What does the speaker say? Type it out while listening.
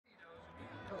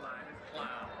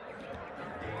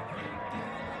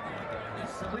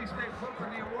Please stay put for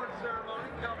the award ceremony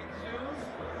coming soon.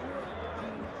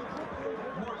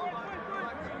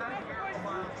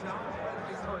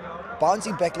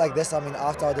 Bouncing back like this, I mean,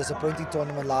 after our disappointing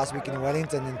tournament last week in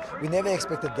Wellington, and we never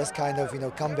expected this kind of,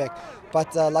 comeback.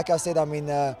 But like I said, I mean,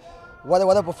 what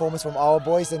a performance from our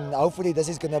boys, and hopefully this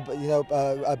is gonna,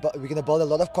 we're gonna build a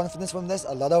lot of confidence from this,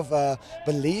 a lot of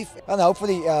belief, and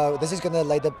hopefully this is gonna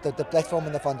lay the platform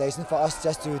and the foundation for us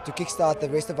just to kickstart the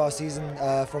rest of our season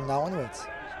from now onwards.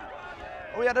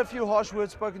 We had a few harsh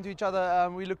words spoken to each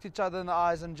other. We looked each other in the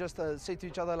eyes and just said to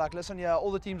each other, like, listen, yeah, all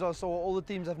the teams are sore, all the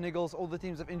teams have niggles, all the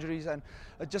teams have injuries, and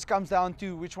it just comes down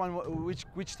to which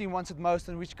team wants it most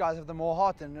and which guys have the more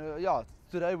heart. And yeah,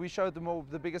 today we showed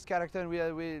the biggest character, and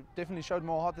we definitely showed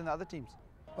more heart than the other teams.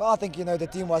 Well, I think the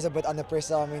team was a bit under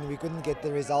pressure. I mean, we couldn't get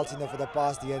the results for the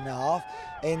past year and a half,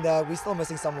 and we're still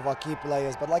missing some of our key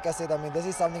players. But like I said, I mean, this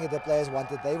is something that the players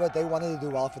wanted. They wanted to do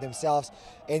well for themselves,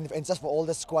 and just for all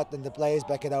the squad and the players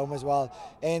back at home as well.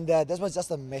 And this was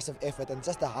just a massive effort, and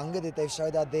just the hunger that they've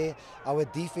showed out there. Our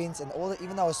defense and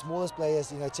even our smallest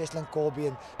players, Cheslin Corby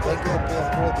and Paul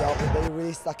Bialke, they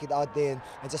really stuck it out there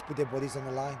and just put their bodies on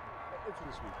the line.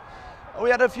 We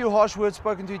had a few harsh words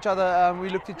spoken to each other. We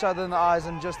looked each other in the eyes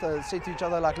and just said to each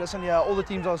other, like, listen, yeah, all the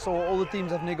teams are sore, all the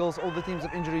teams have niggles, all the teams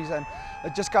have injuries, and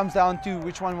it just comes down to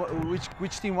which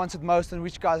team wants it most and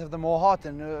which guys have the more heart.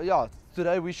 And yeah,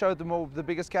 today we showed the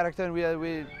biggest character, and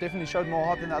we definitely showed more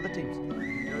heart than the other teams.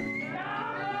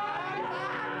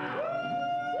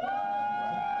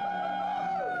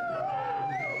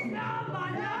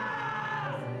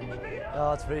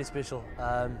 Oh, it's very special.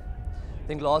 I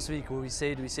think last week we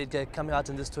said coming out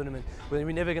in this tournament, we're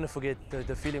never going to forget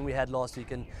the feeling we had last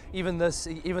week, and even this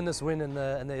win and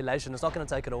the elation, it's not going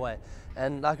to take it away.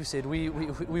 And like we said, we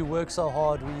work so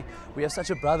hard. We have such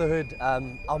a brotherhood.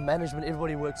 Our management,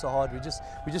 everybody works so hard. We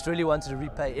just really wanted to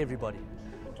repay everybody.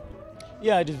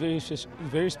 Yeah, it is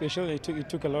very special. It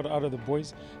took a lot out of the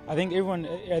boys. I think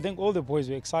all the boys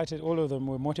were excited. All of them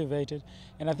were motivated,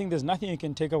 and I think there's nothing you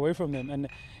can take away from them. And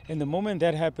in the moment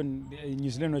that happened, New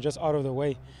Zealand were just out of the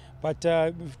way. But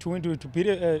to beat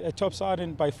a top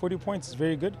side by 40 points is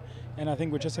very good, and I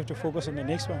think we just have to focus on the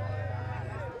next one.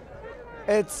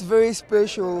 It's very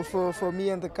special for me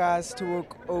and the guys to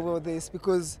work over this,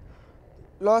 because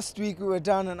last week we were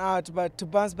down and out, but to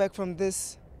bounce back from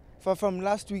this. From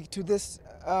last week to this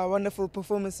wonderful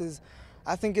performances,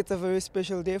 I think it's a very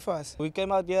special day for us. We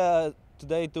came out here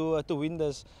today to win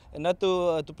this, and not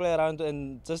to play around,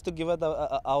 and just to give it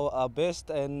our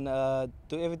best and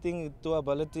do everything to our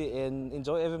ability and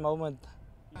enjoy every moment.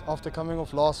 After coming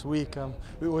off last week,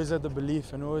 we always had the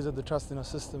belief and we always had the trust in our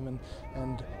system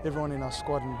and everyone in our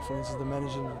squad, and for instance the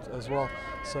management as well.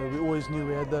 So we always knew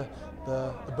we had the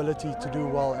ability to do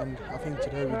well, and I think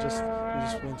today we just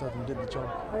went out and did the job.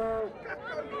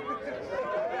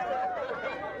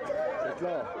 C'est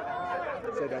clair.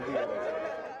 C'est